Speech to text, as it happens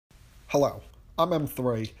Hello, I'm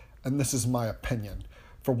M3, and this is my opinion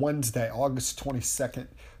for Wednesday, August 22nd,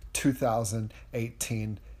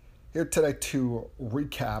 2018. Here today to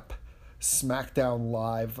recap Smackdown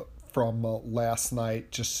Live from last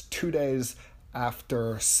night, just 2 days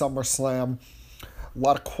after SummerSlam. A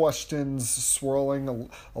lot of questions swirling,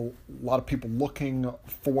 a lot of people looking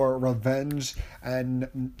for revenge,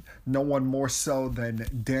 and no one more so than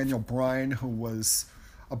Daniel Bryan, who was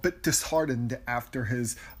a bit disheartened after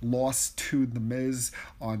his loss to The Miz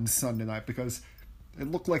on Sunday night, because it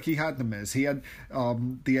looked like he had The Miz. He had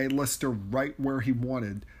the A-lister right where he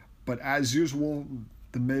wanted, but as usual,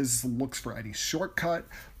 The Miz looks for any shortcut,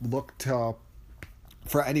 looked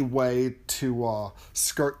for any way to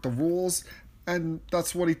skirt the rules, and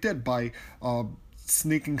that's what he did by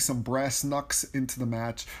sneaking some brass knucks into the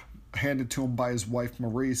match, handed to him by his wife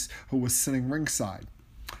Maurice, who was sitting ringside.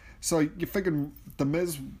 So you figured The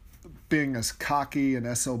Miz, being as cocky and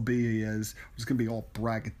SOB he is, was going to be all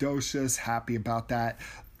braggadocious, happy about that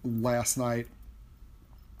last night.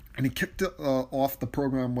 And he kicked off the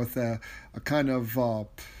program with a kind of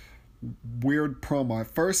weird promo.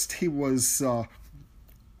 At first, he was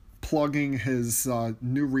plugging his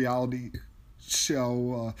new reality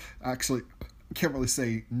show. Actually, I can't really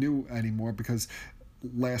say new anymore because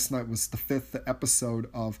last night was the 5th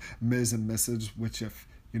episode of Miz and Mrs., which if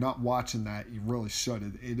you're not watching that, you really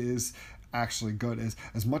should. It is actually good.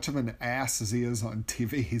 As much of an ass as he is on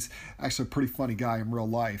TV, he's actually a pretty funny guy in real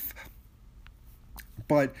life.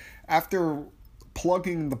 But after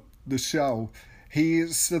plugging the show, he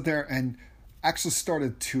stood there and actually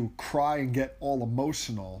started to cry and get all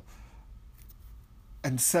emotional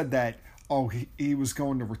and said that, he was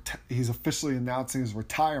going to he's officially announcing his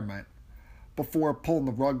retirement, before pulling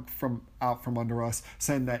the rug out from under us,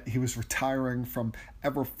 saying that he was retiring from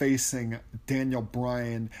ever facing Daniel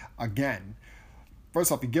Bryan again.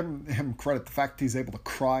 First off, you give him credit, the fact he's able to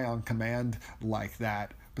cry on command like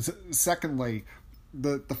that. But secondly,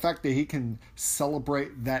 the fact that he can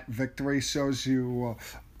celebrate that victory shows you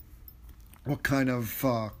what kind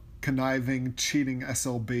of conniving, cheating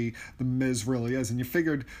SOB The Miz really is. And you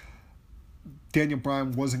figured Daniel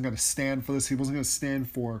Bryan wasn't going to stand for this. He wasn't going to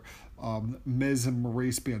stand for Miz and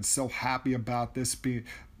Maurice being so happy about this,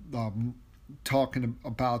 talking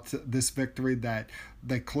about this victory that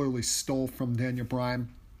they clearly stole from Daniel Bryan.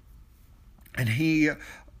 And he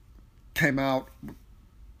came out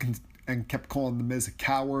and kept calling The Miz a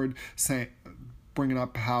coward, bringing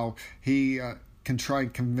up how he can try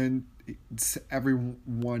and convince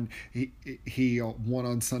everyone he won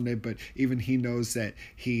on Sunday, but even he knows that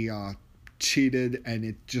he cheated, and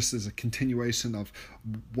it just is a continuation of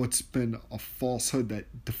what's been a falsehood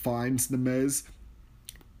that defines The Miz.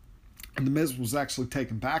 And The Miz was actually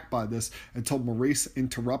taken back by this until Maurice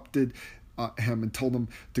interrupted him and told him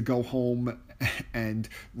to go home and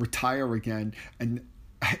retire again, and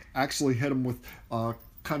actually hit him with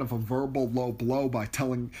kind of a verbal low blow by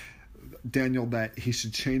telling Daniel that he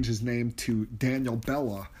should change his name to Daniel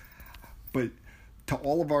Bella. But to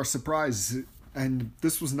all of our surprise, and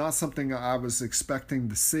this was not something I was expecting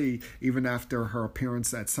to see even after her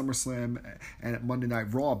appearance at SummerSlam and at Monday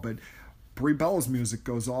Night Raw, but Brie Bella's music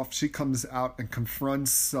goes off. She comes out and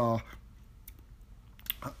confronts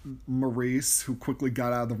Maurice, who quickly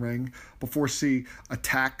got out of the ring, before she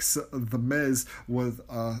attacks The Miz with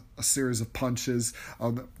a series of punches.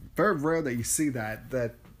 Very rare that you see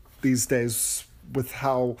that these days, with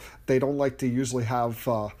how they don't like to usually have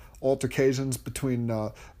altercations between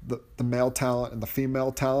the male talent and the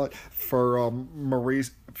female talent. For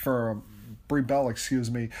Brie Bella,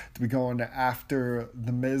 to be going after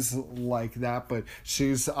The Miz like that, but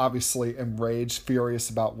she's obviously enraged,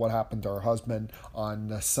 furious about what happened to her husband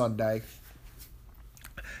on Sunday.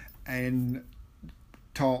 And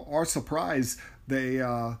to our surprise, they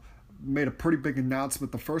made a pretty big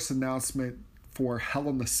announcement. The first announcement for Hell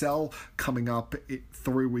in the Cell coming up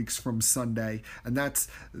 3 weeks from Sunday, and that's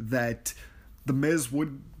that The Miz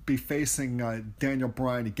would be facing Daniel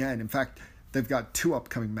Bryan again. In fact, they've got 2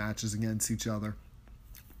 upcoming matches against each other.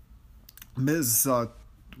 Miz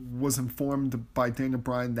was informed by Daniel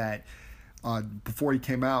Bryan that before he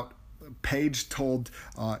came out, Paige told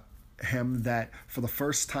him that for the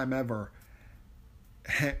first time ever,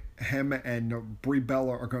 him and Brie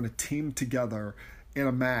Bella are going to team together in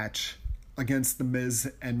a match against The Miz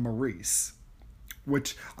and Maurice,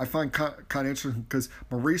 which I find kind of interesting because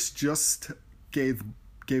Maurice just gave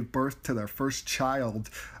birth to their first child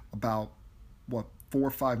about 4 or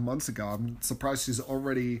 5 months ago. I'm surprised she's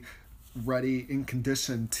already ready, in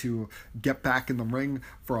condition to get back in the ring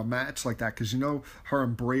for a match like that, because her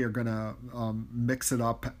and Brie are gonna mix it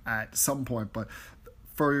up at some point. But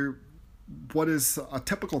for what is a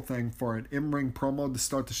typical thing for an in-ring promo to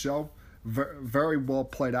start the show, very well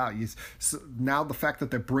played out. So now the fact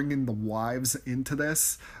that they're bringing the wives into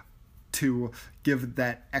this to give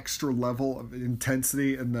that extra level of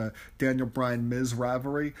intensity in the Daniel Bryan Miz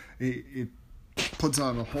rivalry, it puts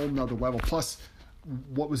on a whole nother level. Plus,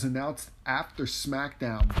 what was announced after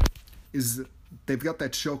SmackDown is they've got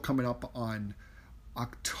that show coming up on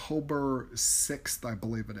October 6th, I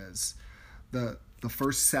believe it is. The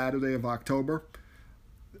first Saturday of October.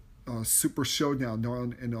 Super Showdown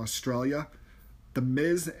down in Australia. The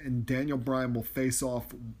Miz and Daniel Bryan will face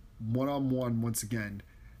off one-on-one once again,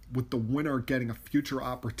 with the winner getting a future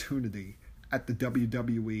opportunity at the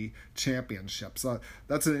WWE Championship. So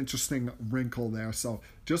that's an interesting wrinkle there. So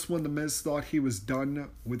just when the Miz thought he was done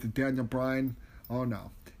with Daniel Bryan, oh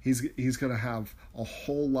no, he's going to have a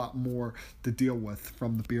whole lot more to deal with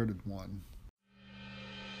from the bearded one.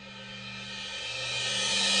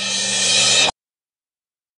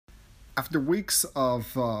 After weeks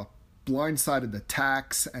of blindsided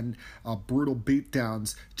attacks and brutal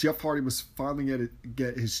beatdowns, Jeff Hardy was finally going to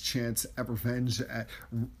get his chance at revenge at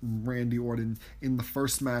Randy Orton in the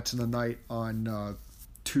first match of the night on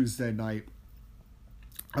Tuesday night.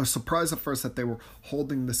 I was surprised at first that they were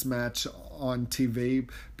holding this match on TV,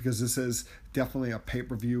 because this is definitely a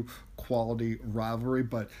pay-per-view quality rivalry.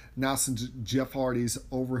 But now, since Jeff Hardy's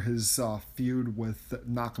over his feud with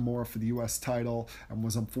Nakamura for the U.S. title and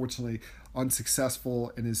was unfortunately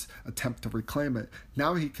unsuccessful in his attempt to reclaim it,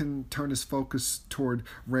 now he can turn his focus toward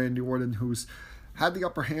Randy Orton, who's had the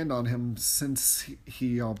upper hand on him since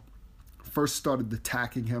he first started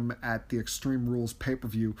attacking him at the Extreme Rules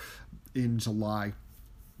pay-per-view in July.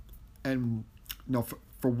 And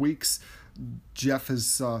for weeks, Jeff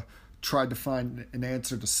has tried to find an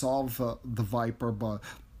answer to solve the Viper, but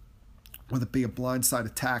whether it be a blindside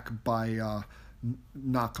attack by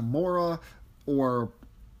Nakamura or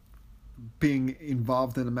being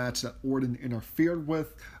involved in a match that Orton interfered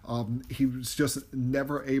with, he was just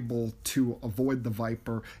never able to avoid the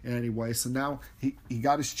Viper in any way. So now he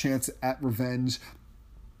got his chance at revenge,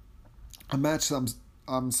 a match that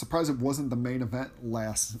I'm surprised it wasn't the main event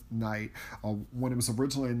last night. When it was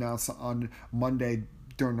originally announced on Monday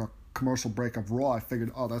during a commercial break of Raw, I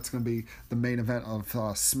figured, that's going to be the main event of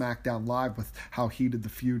SmackDown Live with how heated the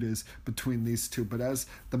feud is between these two. But as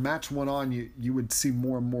the match went on, you would see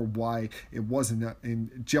more and more why it wasn't.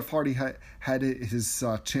 And Jeff Hardy had his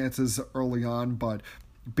chances early on, but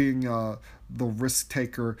being the risk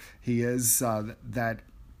taker he is, that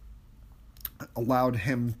allowed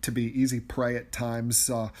him to be easy prey at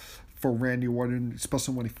times for Randy Orton,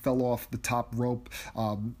 especially when he fell off the top rope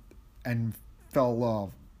and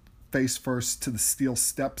fell face first to the steel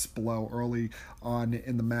steps below early on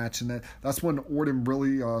in the match. And that's when Orton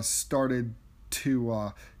really started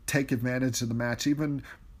to take advantage of the match, even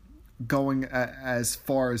going as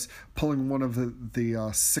far as pulling one of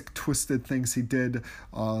the sick, twisted things he did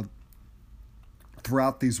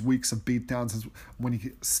throughout these weeks of beatdowns, is when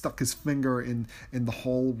he stuck his finger in the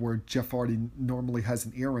hole where Jeff Hardy normally has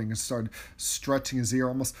an earring and started stretching his ear,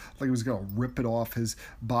 almost like he was going to rip it off his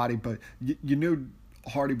body. But you knew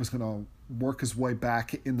Hardy was going to work his way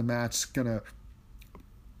back in the match, going to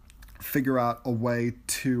figure out a way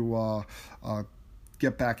to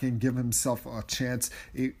get back in, give himself a chance.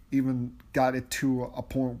 He even got it to a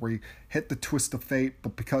point where he hit the twist of fate,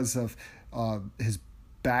 but because of his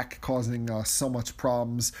back causing so much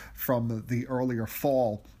problems from the earlier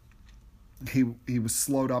fall, he was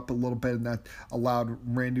slowed up a little bit, and that allowed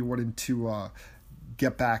Randy Orton to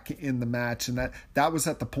get back in the match. And that was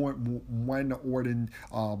at the point when Orton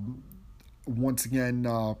once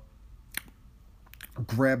again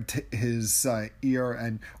grabbed his ear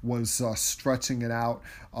and was stretching it out.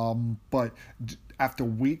 But after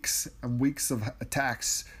weeks and weeks of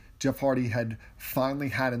attacks, Jeff Hardy had finally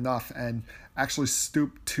had enough and actually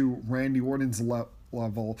stooped to Randy Orton's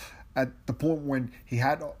level at the point when he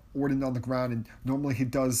had Orton on the ground, and normally he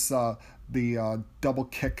does the double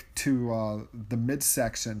kick to the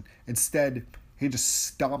midsection. Instead, he just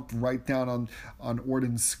stomped right down on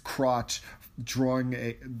Orton's crotch,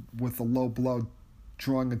 with a low blow,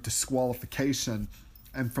 drawing a disqualification.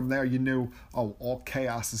 And from there, you knew, all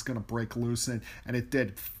chaos is going to break loose, and it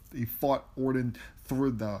did. He fought Orton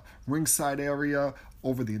through the ringside area,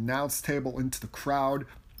 over the announce table, into the crowd,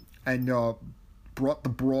 and brought the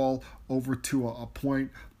brawl over to a point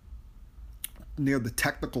near the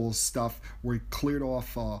technical stuff where he cleared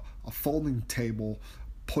off a folding table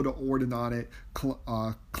put Orton on it,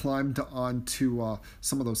 climbed onto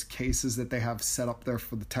some of those cases that they have set up there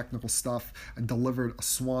for the technical stuff, and delivered a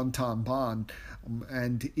Swanton Bomb,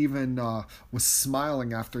 and even was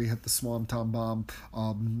smiling after he hit the Swanton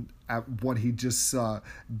Bomb at what he just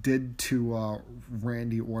did to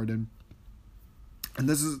Randy Orton. And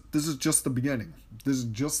this is just the beginning. This is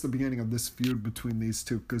just the beginning of this feud between these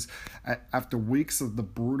two, because after weeks of the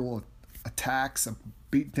brutal attacks and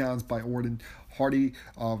beatdowns by Orton, Hardy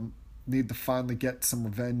needed to finally get some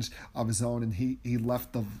revenge of his own, and he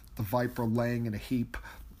left the Viper laying in a heap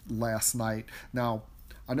last night. Now,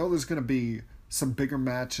 I know there's going to be some bigger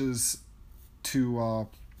matches to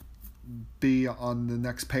be on the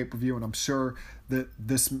next pay-per-view, and I'm sure that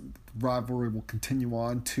this rivalry will continue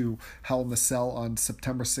on to Hell in a Cell on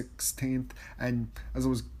September 16th. And as I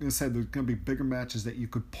was going to say, there's going to be bigger matches that you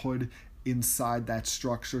could put inside that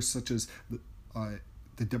structure, such as the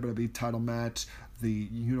WWE title match, the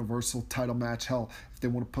Universal title match. Hell, if they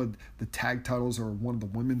want to put the tag titles or one of the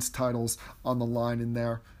women's titles on the line in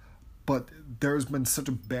there. But there's been such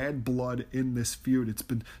a bad blood in this feud. It's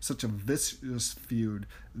been such a vicious feud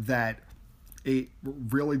that it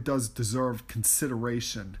really does deserve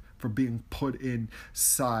consideration for being put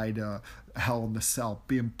inside Hell in a Cell,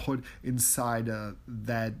 being put inside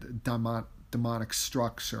that demonic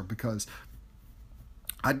structure, because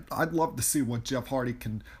I'd love to see what Jeff Hardy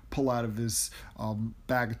can pull out of his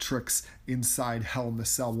bag of tricks inside Hell in a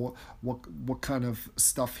Cell. What kind of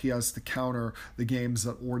stuff he has to counter the games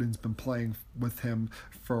that Orton's been playing with him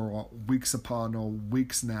for weeks upon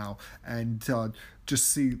weeks now, and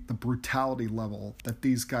just see the brutality level that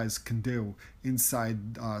these guys can do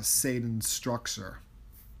inside Satan's structure.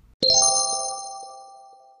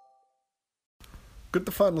 Good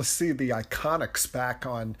to finally see the Iconics back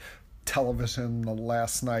on television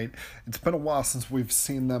last night. It's been a while since we've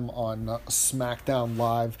seen them on Smackdown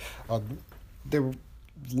Live. They were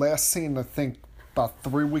last seen, I think, about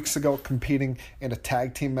 3 weeks ago, competing in a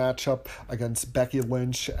tag team matchup against Becky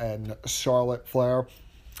Lynch and Charlotte Flair.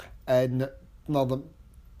 And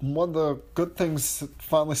one of the good things,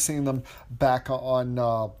 finally seeing them back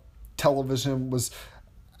on television, was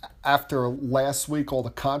after last week, all the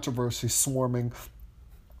controversy swarming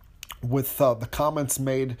with the comments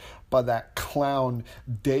made by that clown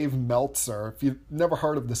Dave Meltzer. If you've never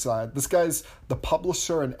heard of this guy's the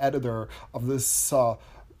publisher and editor of this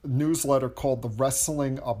newsletter called The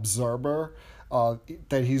Wrestling Observer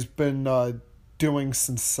that he's been doing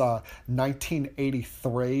since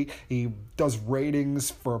 1983. He does ratings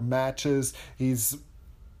for matches. He's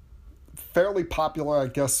fairly popular, I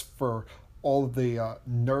guess, for all of the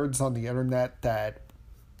nerds on the internet that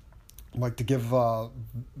like to give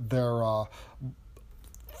their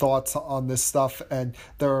thoughts on this stuff. And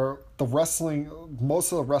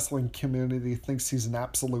most of the wrestling community thinks he's an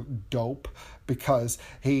absolute dope, because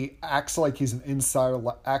he acts like he's an insider,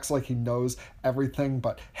 acts like he knows everything,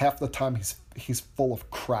 but half the time he's full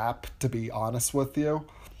of crap, to be honest with you.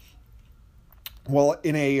 Well,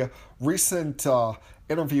 in a recent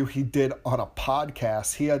interview he did on a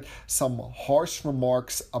podcast, he had some harsh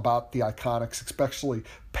remarks about the Iconics, especially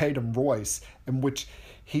Peyton Royce, in which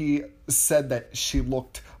he said that she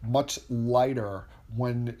looked much lighter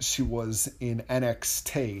when she was in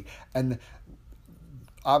NXT. And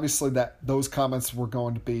obviously those comments were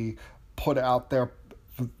going to be put out there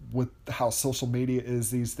with how social media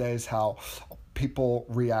is these days, how people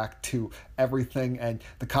react to everything, and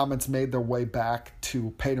the comments made their way back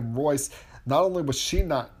to Peyton Royce. Not only was she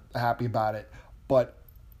not happy about it, but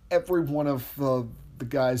every one of the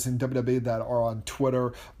guys in WWE that are on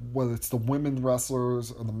Twitter, whether it's the women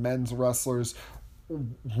wrestlers or the men's wrestlers,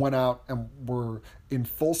 went out and were in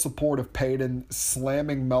full support of Peyton,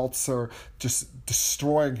 slamming Meltzer, just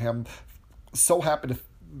destroying him. So happy to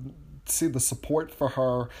see the support for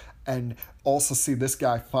her, and also see this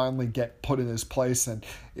guy finally get put in his place. And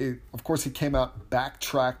of course, he came out,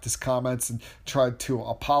 backtracked his comments, and tried to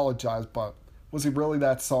apologize, but was he really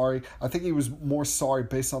that sorry? I think he was more sorry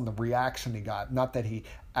based on the reaction he got, not that he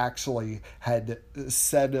actually had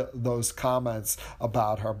said those comments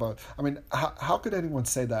about her. But, I mean, how could anyone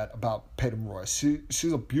say that about Peyton Royce?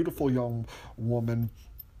 She's a beautiful young woman,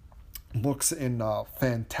 looks in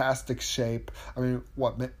fantastic shape. I mean,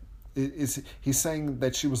 is he saying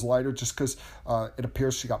that she was lighter just because it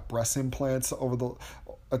appears she got breast implants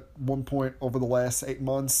at one point over the last 8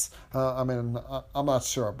 months? I mean, I'm not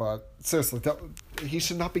sure, but seriously, he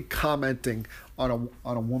should not be commenting on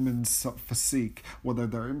a woman's physique, whether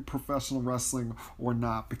they're in professional wrestling or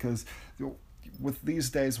not, because with these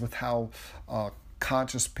days, with how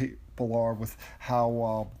conscious people are, with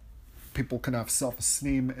how people can have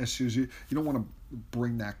self-esteem issues, you don't want to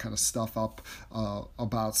bring that kind of stuff up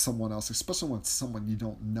about someone else, especially when it's someone you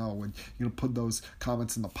don't know, and put those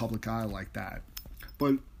comments in the public eye like that.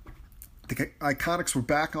 But the Iconics were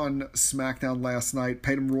back on SmackDown last night.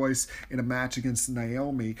 Peyton Royce in a match against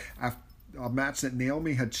Naomi, a match that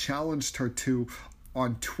Naomi had challenged her to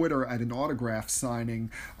on Twitter at an autograph signing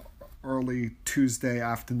early Tuesday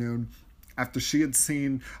afternoon, after she had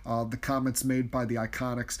seen the comments made by the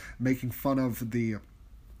Iconics making fun of the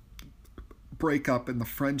breakup and the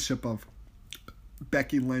friendship of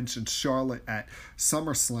Becky Lynch and Charlotte at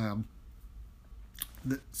SummerSlam.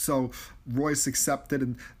 So Royce accepted,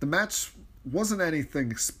 and the match wasn't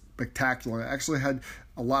anything spectacular. It actually had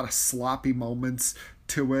a lot of sloppy moments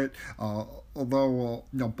to it, although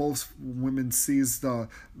both women seized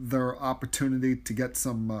their opportunity to get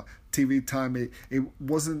some TV time. It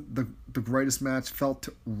wasn't the greatest match. Felt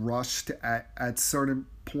rushed at certain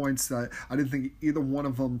points. I didn't think either one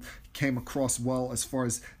of them came across well as far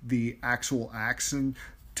as the actual action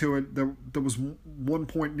to it. There was one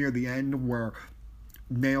point near the end where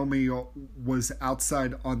Naomi was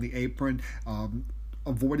outside on the apron,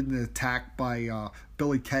 avoided an attack by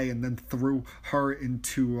Billie Kay, and then threw her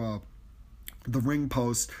into the ring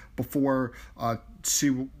post before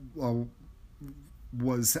she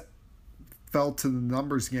fell to the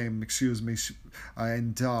numbers game,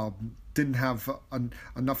 and didn't have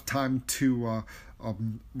enough time to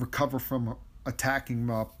recover from attacking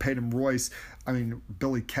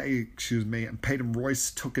Billie Kay, and Peyton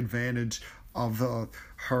Royce took advantage of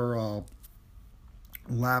her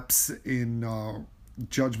lapse in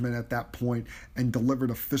judgment at that point and delivered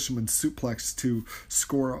a fisherman suplex to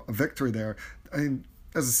score a victory there. As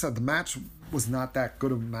I said, the match was not that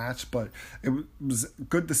good of a match, but it was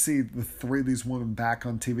good to see the three of these women back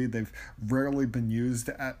on TV. They've rarely been used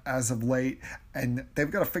as of late, and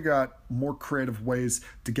they've got to figure out more creative ways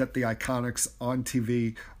to get the Iconics on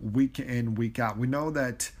TV week in, week out. We know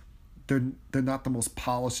that they're not the most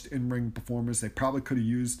polished in-ring performers. They probably could have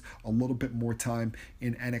used a little bit more time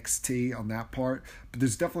in NXT on that part, but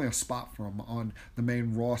there's definitely a spot for them on the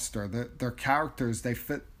main roster. Their characters, they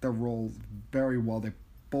fit their role very well. They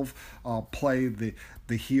both play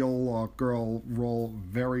the heel girl role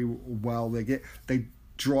very well. They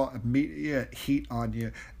draw immediate heat on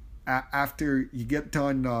you after you get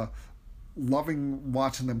done loving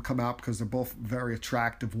watching them come out, because they're both very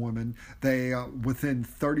attractive women. They within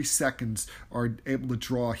 30 seconds are able to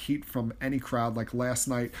draw heat from any crowd, like last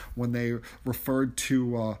night when they referred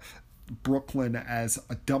to Brooklyn as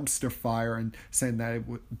a dumpster fire and saying that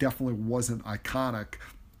it definitely wasn't iconic.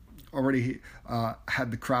 Already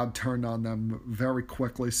had the crowd turned on them very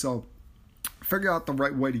quickly. So figure out the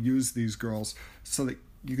right way to use these girls so that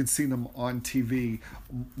you can see them on TV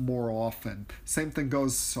more often. Same thing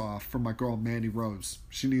goes for my girl Mandy Rose.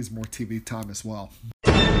 She needs more TV time as well.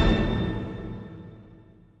 I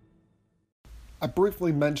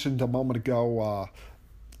briefly mentioned a moment ago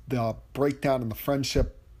the breakdown in the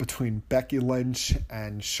friendship between Becky Lynch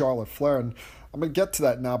and Charlotte Flair, and I'm going to get to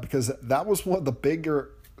that now because that was one of the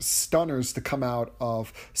bigger stunners to come out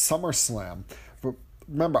of SummerSlam.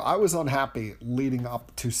 Remember, I was unhappy leading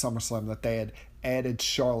up to SummerSlam that they had added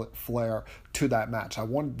Charlotte Flair to that match. I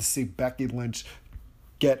wanted to see Becky Lynch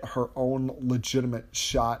get her own legitimate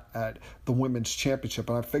shot at the Women's Championship,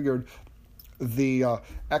 and I figured the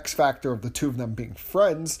X factor of the two of them being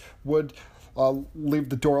friends would leave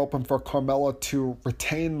the door open for Carmella to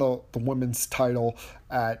retain the women's title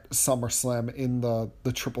at SummerSlam in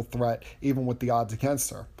the triple threat, even with the odds against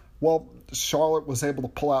her. Well, Charlotte was able to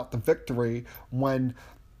pull out the victory when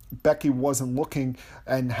Becky wasn't looking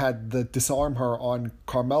and had to disarm her on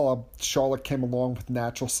Carmella. Charlotte came along with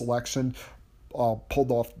natural selection,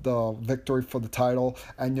 pulled off the victory for the title,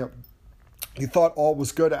 and you thought all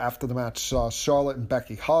was good after the match. Charlotte and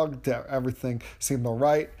Becky hugged, everything seemed all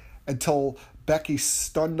right, until Becky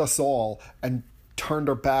stunned us all and turned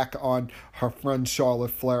her back on her friend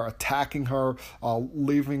Charlotte Flair, attacking her,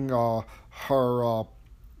 leaving her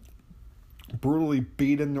brutally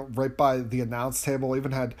beaten right by the announce table.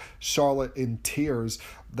 Even had Charlotte in tears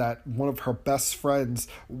that one of her best friends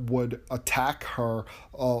would attack her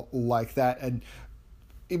like that. And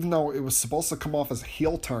even though it was supposed to come off as a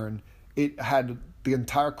heel turn, it had the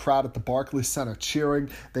entire crowd at the Barclays Center cheering.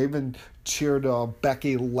 They even cheered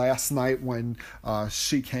Becky last night when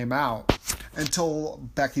she came out, until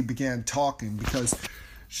Becky began talking, because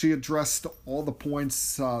she addressed all the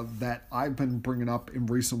points that I've been bringing up in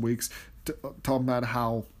recent weeks, talking about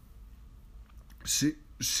how she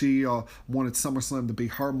wanted SummerSlam to be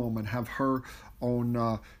her moment, have her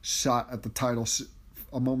own shot at the title,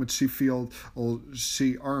 a moment she feels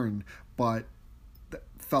she earned. But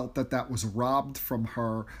felt that was robbed from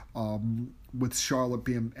her with Charlotte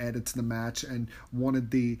being added to the match, and wanted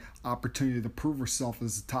the opportunity to prove herself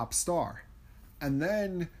as a top star. And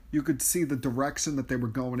then you could see the direction that they were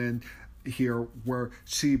going in here, where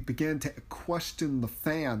she began to question the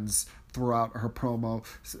fans throughout her promo,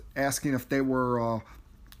 asking if they were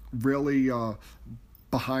really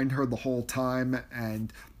behind her the whole time,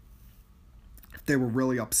 and they were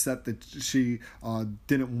really upset that she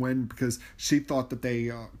didn't win, because she thought that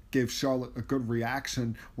they gave Charlotte a good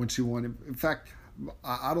reaction when she won. In fact,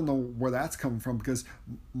 I don't know where that's coming from, because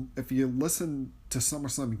if you listen to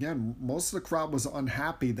SummerSlam again, most of the crowd was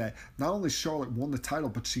unhappy that not only Charlotte won the title,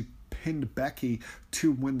 but she pinned Becky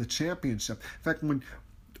to win the championship. In fact,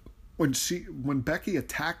 when Becky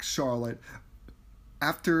attacked Charlotte,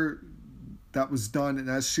 after that was done and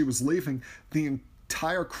as she was leaving, the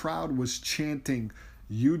entire crowd was chanting,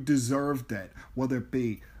 "You deserved it," whether it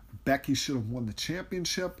be Becky should have won the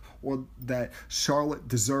championship or that Charlotte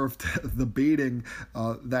deserved the beating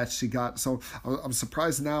that she got. So I'm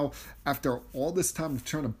surprised now, after all this time of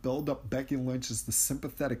trying to build up Becky Lynch as the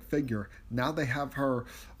sympathetic figure, now they have her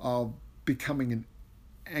becoming an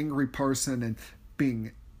angry person and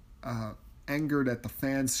being angered at the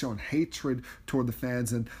fans, showing hatred toward the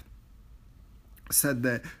fans, and said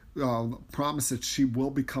that promised that she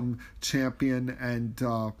will become champion, and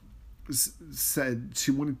said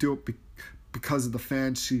she wouldn't do it because of the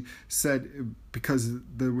fans. She said because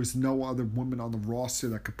there was no other woman on the roster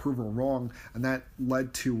that could prove her wrong, and that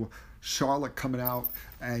led to Charlotte coming out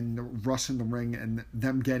and rushing the ring and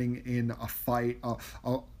them getting in a fight,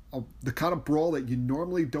 the kind of brawl that you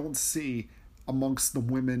normally don't see amongst the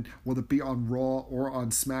women, whether it be on Raw or on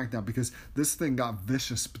SmackDown, because this thing got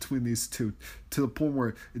vicious between these two, to the point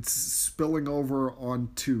where it's spilling over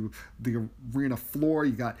onto the arena floor.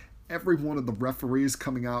 You got every one of the referees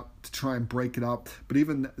coming out to try and break it up, but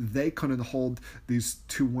even they couldn't hold these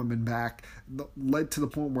two women back. Led to the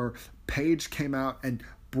point where Paige came out and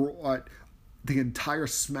brought the entire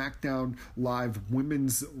SmackDown Live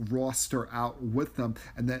women's roster out with them,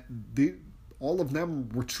 and that all of them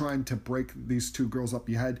were trying to break these two girls up.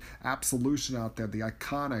 You had Absolution out there, the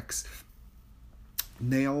Iconics,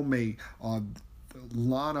 Naomi,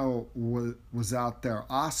 Lana was out there,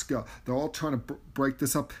 Asuka. They're all trying to break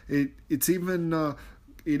this up. It even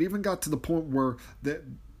got to the point where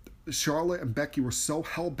Charlotte and Becky were so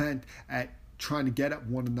hell-bent at trying to get at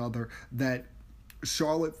one another that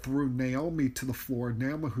Charlotte threw Naomi to the floor.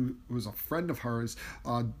 Naomi, who was a friend of hers,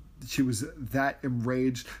 she was that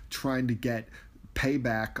enraged, trying to get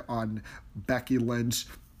payback on Becky Lynch.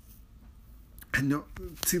 And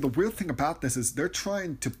see, the weird thing about this is they're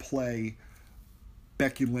trying to play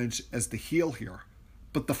Becky Lynch as the heel here,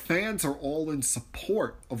 but the fans are all in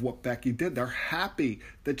support of what Becky did. They're happy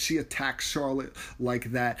that she attacked Charlotte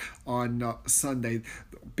like that on Sunday,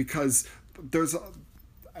 because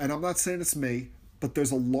and I'm not saying it's me, but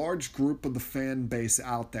there's a large group of the fan base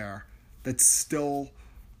out there that still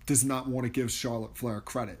does not want to give Charlotte Flair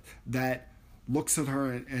credit, that looks at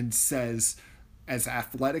her and says, as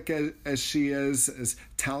athletic as she is, as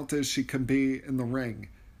talented as she can be in the ring,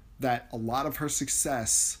 that a lot of her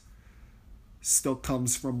success still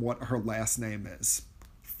comes from what her last name is.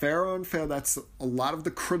 Fair or unfair, that's a lot of the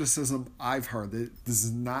criticism I've heard. This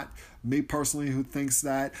is not me personally who thinks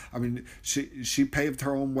that. I mean, she paved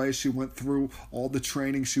her own way. She went through all the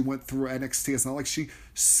training. She went through NXT. It's not like she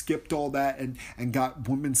skipped all that and got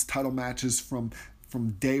women's title matches from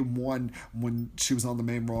day one when she was on the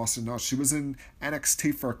main roster. No, she was in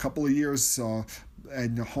NXT for a couple of years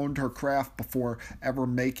and honed her craft before ever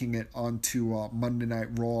making it onto Monday Night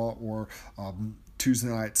Raw or Tuesday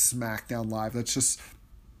Night SmackDown Live. That's just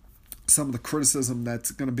some of the criticism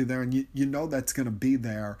that's going to be there, and you know that's going to be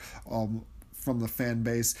there from the fan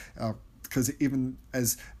base, because even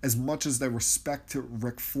as much as they respect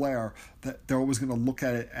Ric Flair, that they're always going to look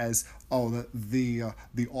at it as, the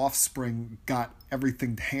offspring got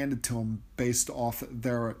everything handed to them based off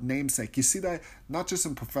their namesake. You see that not just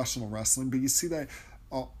in professional wrestling, but you see that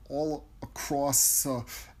all across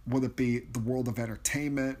whether it be the world of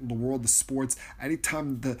entertainment, the world of sports.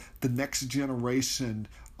 Anytime the next generation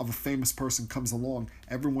of a famous person comes along,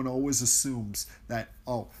 everyone always assumes that,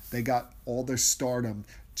 they got all their stardom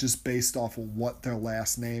just based off of what their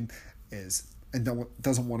last name is, and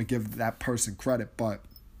doesn't want to give that person credit. But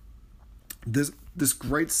this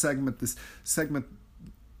great segment,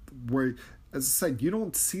 where, as I said, you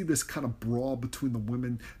don't see this kind of brawl between the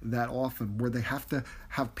women that often, where they have to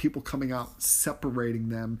have people coming out separating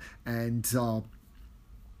them and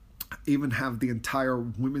even have the entire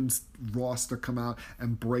women's roster come out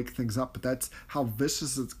and break things up. But that's how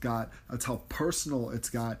vicious it's got. That's how personal it's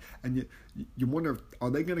got. And you wonder, are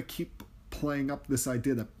they going to keep playing up this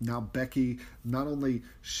idea that now Becky, not only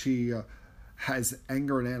she has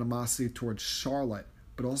anger and animosity towards Charlotte,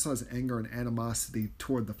 but also has anger and animosity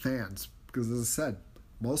toward the fans? Because as I said,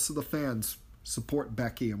 most of the fans support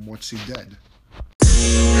Becky and what she did.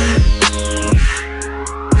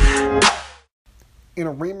 In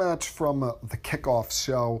a rematch from the kickoff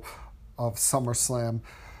show of SummerSlam,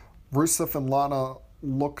 Rusev and Lana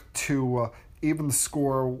look to even the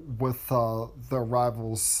score with their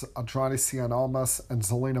rivals Andrade Cien Almas and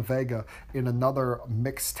Zelina Vega in another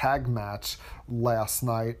mixed tag match last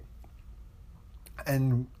night.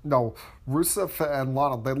 And no, Rusev and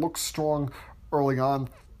Lana, they look strong early on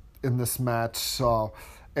in this match,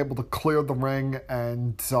 able to clear the ring,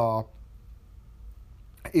 and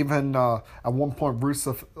even at one point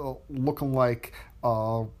Rusev looking like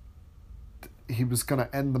he was going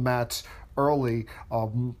to end the match early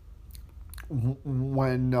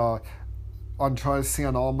when Andrade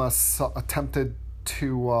Cien Almas attempted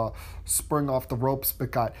to spring off the ropes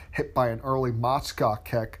but got hit by an early Machka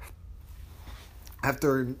kick.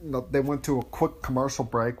 After they went to a quick commercial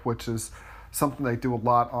break, which is something they do a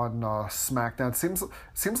lot on SmackDown.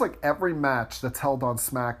 Seems like every match that's held on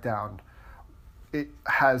SmackDown, it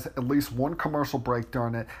has at least one commercial break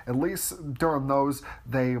during it. At least during those,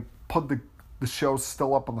 they put the show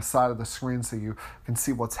still up on the side of the screen so you can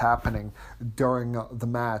see what's happening during the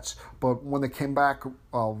match. But when they came back,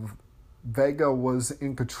 Vega was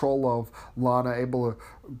in control of Lana, able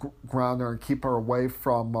to ground her and keep her away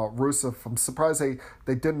from Rusev. I'm surprised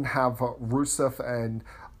they didn't have Rusev and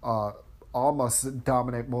Almas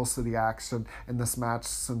dominate most of the action in this match,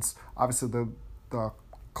 since obviously the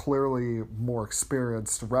clearly more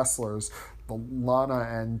experienced wrestlers, Lana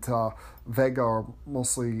and Vega, are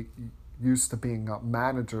mostly used to being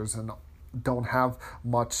managers and don't have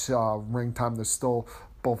much ring time. They're still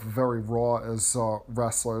both very raw as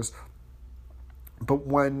wrestlers. But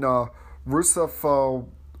when Rusev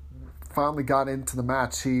finally got into the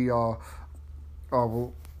match, he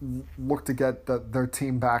looked to get their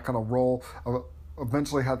team back on a roll.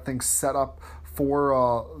 Eventually had things set up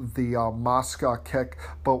for the Machka kick,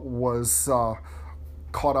 but was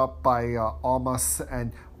caught up by Almas,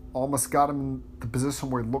 and Almas got him in the position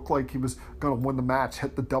where he looked like he was going to win the match,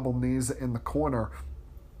 hit the double knees in the corner.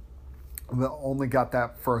 They only got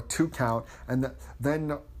that for a 2 count. And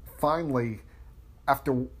then finally,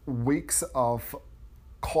 after weeks of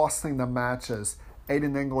costing them matches,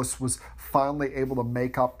 Aiden English was finally able to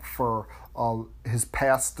make up for his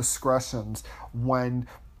past discretions when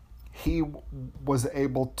he was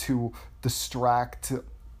able to distract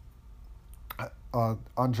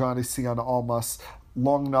Andrade Cien Almas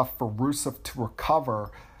long enough for Rusev to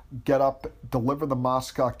recover, get up, deliver the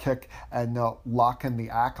Machka kick, and lock in the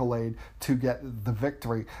accolade to get the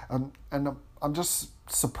victory. And I'm just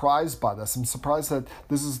surprised by this. I'm surprised that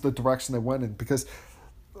this is the direction they went in, because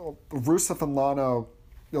Rusev and Lana,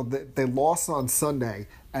 they lost on Sunday,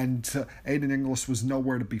 and Aiden English was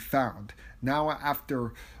nowhere to be found. Now,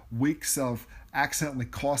 after weeks of accidentally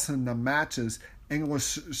costing them matches,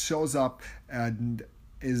 English shows up and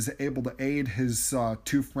is able to aid his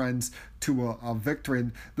 2 friends to a victory.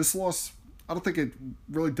 And this loss, I don't think it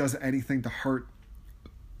really does anything to hurt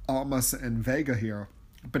Almas and Vega here,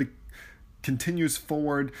 but it continues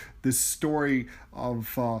forward this story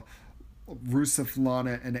of Rusev,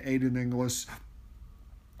 Lana, and Aiden English.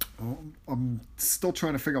 I'm still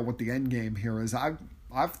trying to figure out what the end game here is.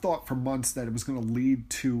 I've thought for months that it was going to lead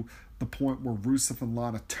to the point where Rusev and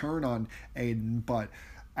Lana turn on Aiden, but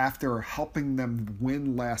after helping them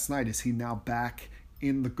win last night, is he now back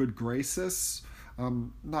in the good graces?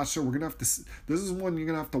 I'm not sure. We're gonna have to. This is one you're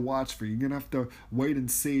gonna have to watch for. You're gonna have to wait and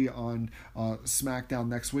see on SmackDown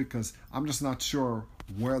next week, because I'm just not sure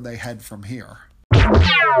where they head from here.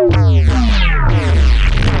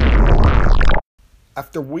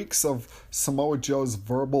 After weeks of Samoa Joe's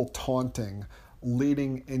verbal taunting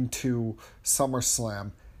leading into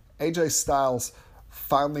SummerSlam, AJ Styles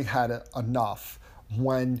finally had enough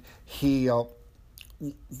when he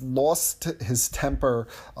lost his temper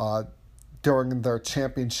during their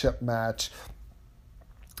championship match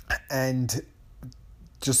and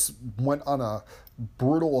just went on a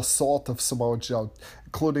brutal assault of Samoa Joe,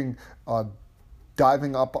 including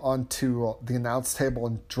diving up onto the announce table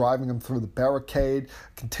and driving him through the barricade,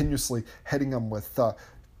 continuously hitting him with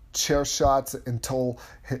chair shots until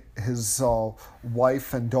his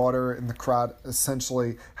wife and daughter in the crowd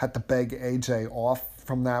essentially had to beg AJ off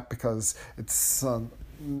from that, because it's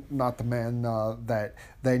not the man that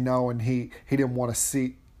they know, and he didn't want to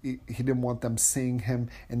see. He didn't want them seeing him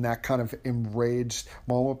in that kind of enraged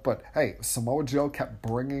moment. But hey, Samoa Joe kept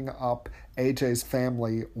bringing up AJ's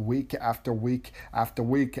family week after week after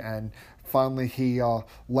week, and finally he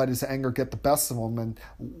let his anger get the best of him, and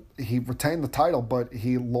he retained the title, but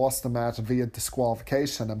he lost the match via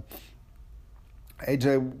disqualification. And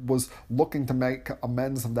AJ was looking to make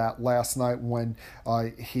amends of that last night when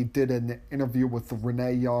he did an interview with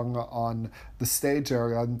Renee Young on the stage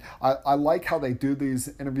area. And I like how they do these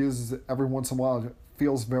interviews every once in a while. It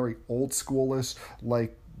feels very old schoolish,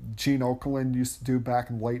 like Gene Okerlund used to do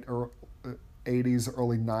back in late 80s,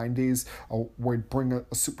 early 90s, where he'd bring a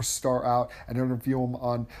superstar out and interview him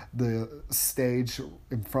on the stage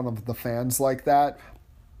in front of the fans like that.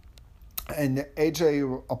 And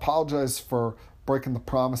AJ apologized for breaking the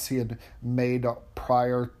promise he had made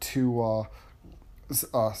prior to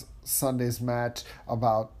Sunday's match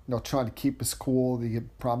about trying to keep his cool. He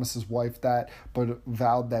had promised his wife that, but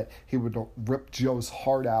vowed that he would rip Joe's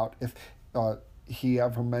heart out if he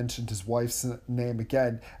ever mentioned his wife's name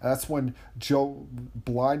again. And that's when Joe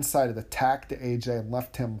blindsided, attacked AJ, and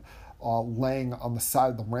left him laying on the side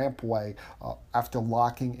of the rampway after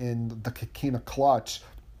locking in the Kikina clutch,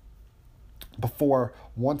 before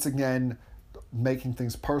once again making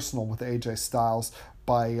things personal with AJ Styles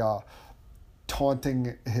by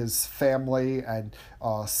taunting his family and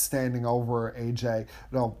standing over AJ.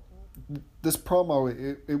 This promo,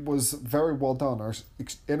 it was very well done, or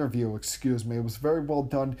interview, excuse me. It was very well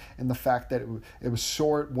done in the fact that it was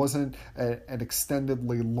short, wasn't an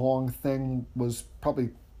extendedly long thing, was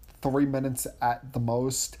probably 3 minutes at the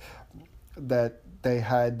most, that they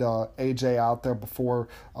had AJ out there before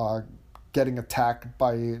getting attacked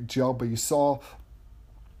by Joe. But you saw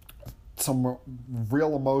some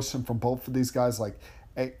real emotion from both of these guys, like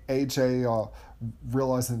AJ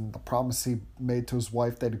realizing the promise he made to his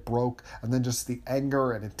wife that he broke, and then just the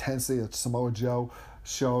anger and intensity that Samoa Joe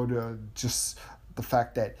showed, just the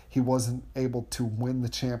fact that he wasn't able to win the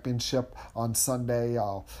championship on Sunday.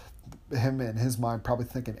 Him in his mind probably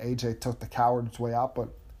thinking AJ took the coward's way out, but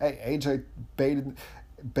hey, AJ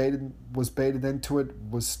was baited into it,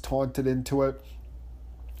 was taunted into it,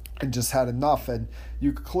 and just had enough. And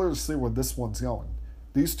you could clearly see where this one's going.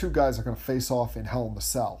 These two guys are going to face off in Hell in a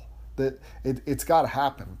Cell. It's got to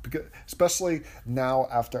happen, because especially now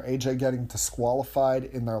after AJ getting disqualified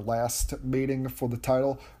in their last meeting for the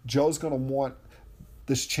title. Joe's going to want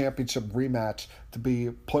this championship rematch to be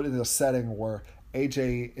put in a setting where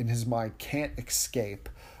AJ, in his mind, can't escape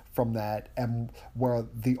from that, and where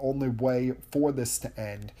the only way for this to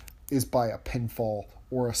end is by a pinfall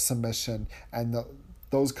or a submission. And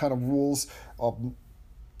those kind of rules,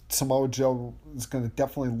 Samoa Joe is going to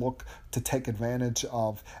definitely look to take advantage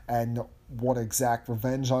of and want to exact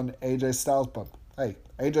revenge on AJ Styles. But hey,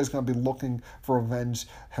 AJ's going to be looking for revenge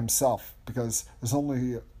himself, because there's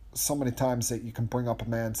only so many times that you can bring up a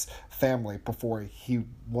man's family before he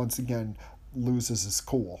once again loses his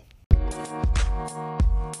cool.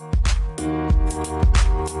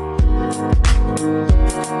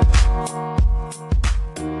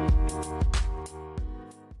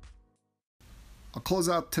 I'll close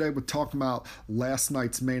out today with talking about last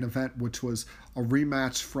night's main event, which was a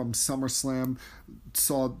rematch from Summerslam.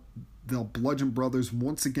 Saw the Bludgeon Brothers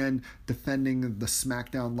once again defending the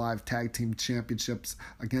Smackdown Live Tag Team Championships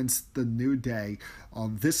against the New Day.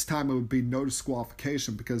 This time it would be no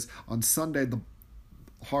disqualification, because on Sunday the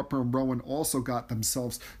Harper and Rowan also got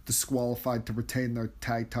themselves disqualified to retain their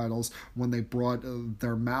tag titles when they brought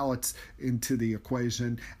their mallets into the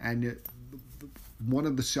equation. And one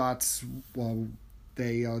of the shots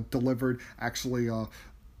they delivered actually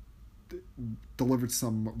delivered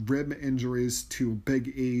some rib injuries to Big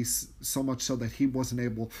E, so much so that he wasn't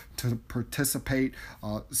able to participate.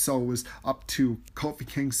 So it was up to Kofi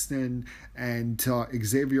Kingston and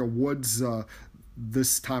Xavier Woods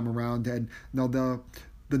this time around. And now the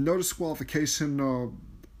no disqualification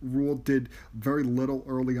rule did very little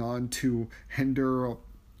early on to hinder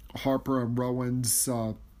Harper and Rowan's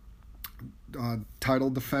title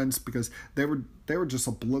defense, because they were just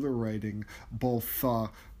obliterating both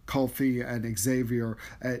Kofi and Xavier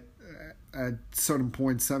at certain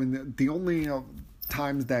points. I mean, the only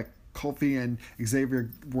times that Kofi and Xavier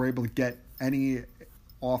were able to get any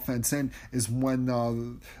offense in is when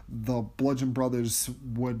the Bludgeon Brothers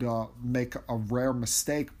would make a rare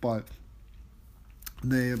mistake, but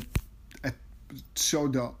they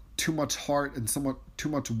showed too much heart and somewhat too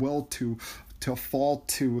much will to fall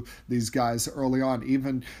to these guys early on,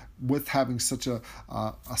 even with having such a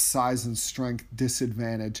size and strength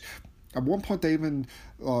disadvantage. At one point, they even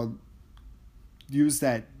use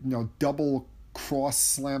that double cross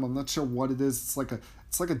slam. I'm not sure what it is. It's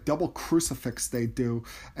like a double crucifix they do,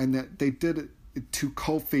 and that they did it to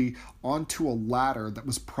Kofi onto a ladder that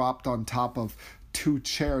was propped on top of 2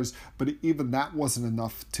 chairs, but even that wasn't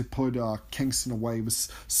enough to put Kingston away. He was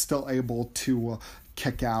still able to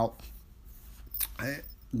kick out.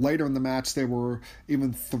 Later in the match, they were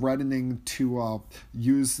even threatening to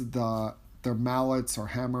use their mallets or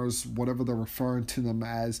hammers, whatever they're referring to them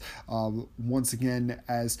as, once again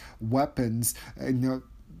as weapons. And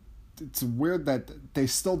it's weird that they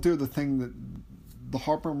still do the thing that the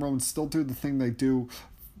Harper and Rowan still do the thing they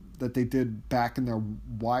did back in their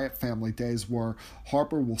Wyatt family days, where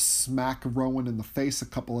Harper will smack Rowan in the face a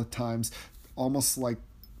couple of times, almost like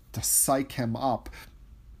to psych him up.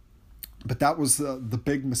 But that was the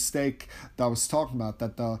big mistake that I was talking about,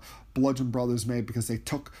 that the Bludgeon Brothers made, because they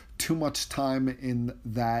took too much time in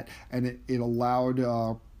that, and it allowed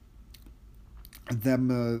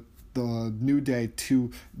them, the New Day,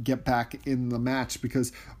 to get back in the match,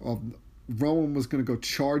 because Rowan was going to go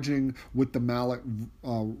charging with the mallet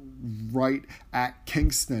right at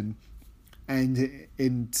Kingston. And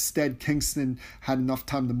instead, Kingston had enough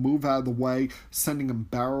time to move out of the way, sending him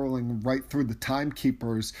barreling right through the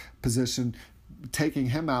timekeeper's position, taking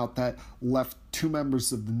him out. That left 2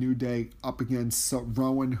 members of the New Day up against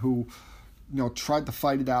Rowan, who tried to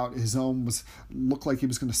fight it out. His own looked like he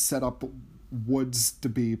was going to set up Woods to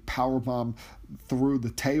be powerbomb through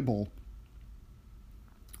the table.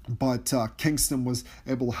 But Kingston was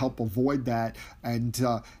able to help avoid that and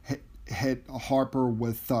hit Harper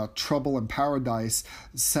with Trouble in Paradise,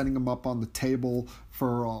 setting him up on the table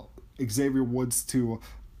for Xavier Woods to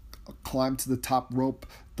climb to the top rope,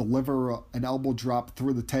 deliver an elbow drop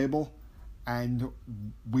through the table, and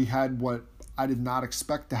we had what I did not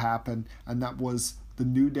expect to happen, and that was the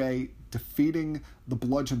New Day defeating the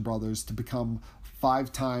Bludgeon Brothers to become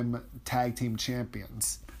 5-time tag team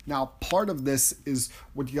champions. Now, part of this is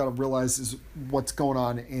what you got to realize is what's going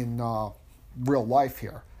on in real life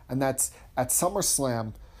here. And that's at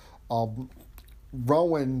SummerSlam,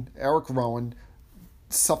 Eric Rowan,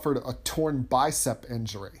 suffered a torn bicep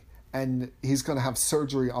injury. And he's going to have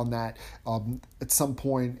surgery on that at some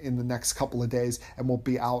point in the next couple of days, and will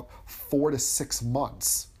be out 4 to 6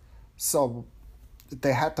 months. So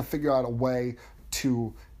they had to figure out a way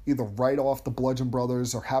to either write off the Bludgeon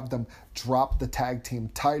Brothers or have them drop the tag team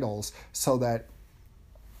titles so that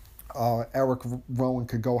Eric Rowan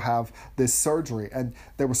could go have this surgery. And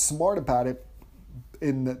they were smart about it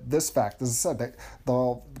in this fact. As I said, that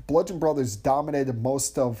the Bludgeon Brothers dominated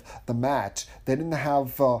most of the match. They didn't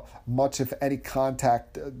have much, if any,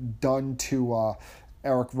 contact done to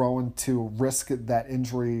Eric Rowan to risk that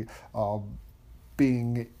injury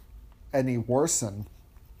being any worsened.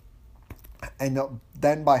 And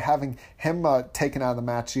then by having him taken out of the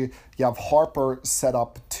match, you have Harper set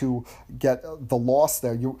up to get the loss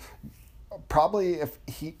there. You probably,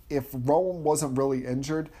 if Rowan wasn't really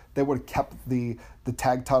injured, they would have kept the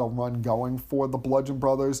tag title run going for the Bludgeon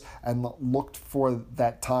Brothers and looked for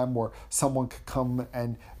that time where someone could come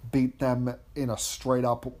and beat them in a straight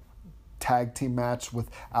up tag team match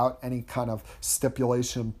without any kind of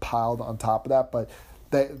stipulation piled on top of that. But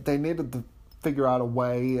they needed to figure out a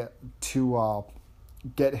way to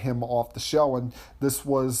get him off the show, and this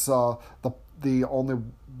was the only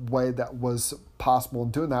way that was possible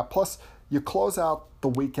in doing that. Plus, you close out the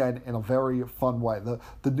weekend in a very fun way.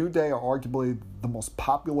 The New Day are arguably the most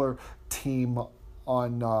popular team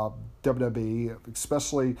on WWE,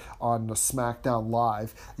 especially on Smackdown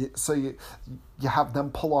Live. So you have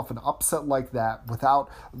them pull off an upset like that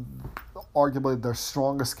without arguably their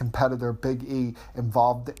strongest competitor, Big E,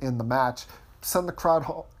 involved in the match. Send the crowd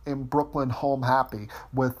in Brooklyn home happy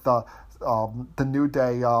with the New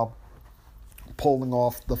Day pulling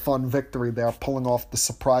off the fun victory there, pulling off the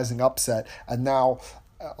surprising upset, and now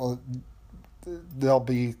they'll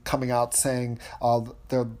be coming out saying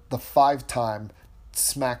they're the 5-time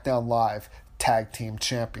SmackDown Live Tag Team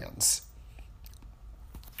Champions.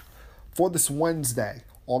 For this Wednesday,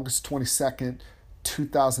 August 22nd,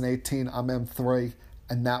 2018, I'm M3,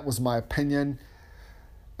 and that was my opinion.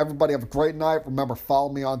 Everybody have a great night. Remember, follow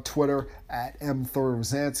me on Twitter at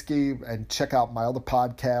M3Rosansky and check out my other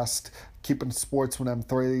podcast, Keeping It Sports with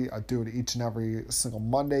M3. I do it each and every single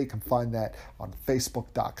Monday. You can find that on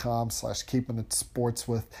Facebook.com/Keeping It Sports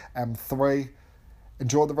with M3.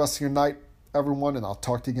 Enjoy the rest of your night, everyone, and I'll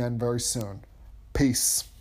talk to you again very soon. Peace.